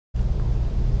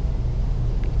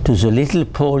To the little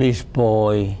Polish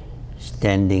boy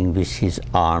standing with his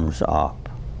arms up.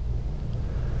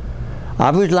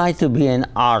 I would like to be an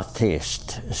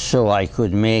artist so I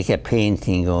could make a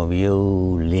painting of you,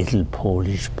 little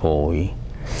Polish boy,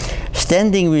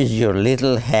 standing with your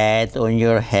little hat on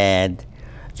your head,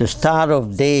 the Star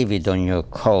of David on your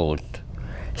coat,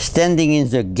 standing in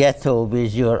the ghetto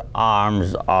with your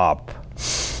arms up,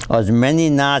 as many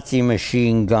Nazi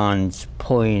machine guns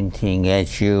pointing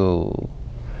at you.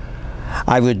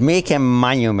 I would make a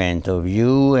monument of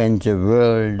you and the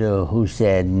world who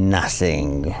said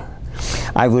nothing.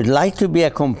 I would like to be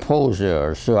a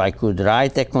composer so I could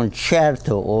write a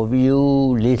concerto of you,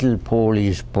 little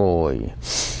Polish boy,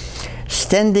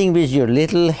 standing with your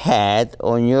little hat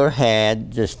on your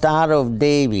head, the Star of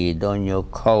David on your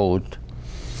coat,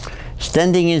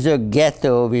 standing in the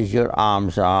ghetto with your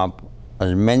arms up,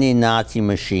 as many Nazi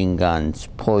machine guns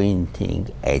pointing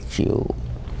at you.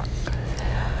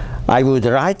 I would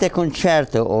write a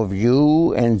concerto of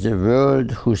you and the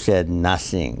world who said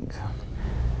nothing.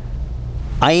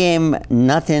 I am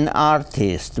not an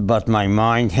artist, but my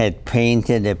mind had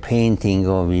painted a painting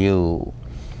of you.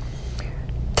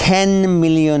 10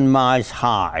 million miles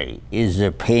high is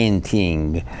the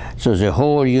painting, so the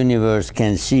whole universe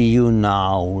can see you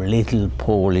now, little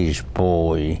Polish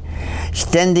boy,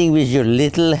 standing with your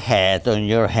little hat on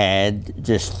your head,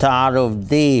 the Star of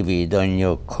David on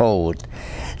your coat,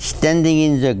 standing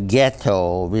in the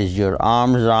ghetto with your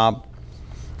arms up,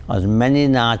 as many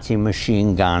Nazi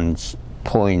machine guns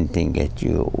pointing at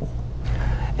you.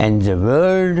 And the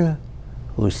world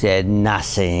who said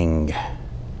nothing.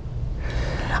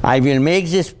 I will make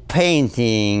this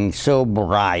painting so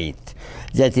bright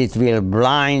that it will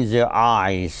blind the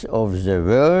eyes of the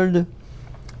world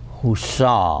who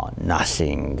saw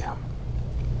nothing.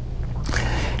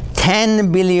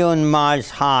 10 billion miles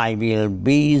high will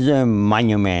be the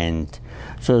monument,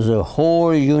 so the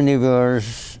whole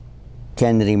universe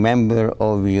can remember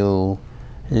of you,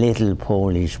 little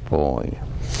Polish boy.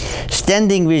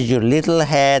 Standing with your little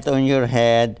hat on your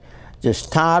head, the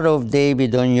Star of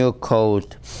David on your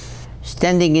coat,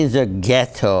 standing in the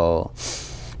ghetto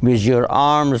with your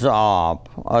arms up,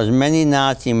 as many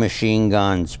Nazi machine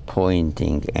guns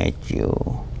pointing at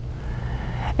you.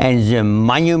 And the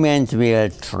monument will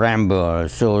tremble,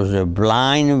 so the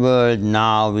blind world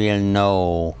now will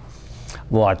know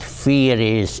what fear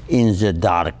is in the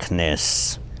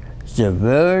darkness. The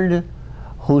world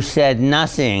who said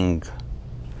nothing.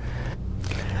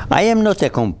 I am not a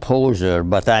composer,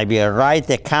 but I will write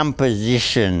a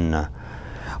composition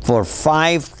for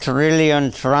 5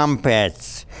 trillion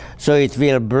trumpets, so it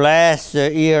will blast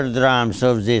the eardrums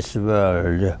of this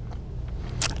world.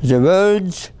 The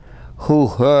words who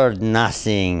heard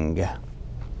nothing.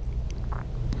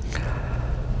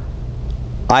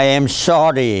 I am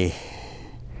sorry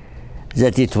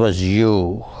that it was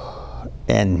you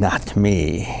and not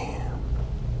me.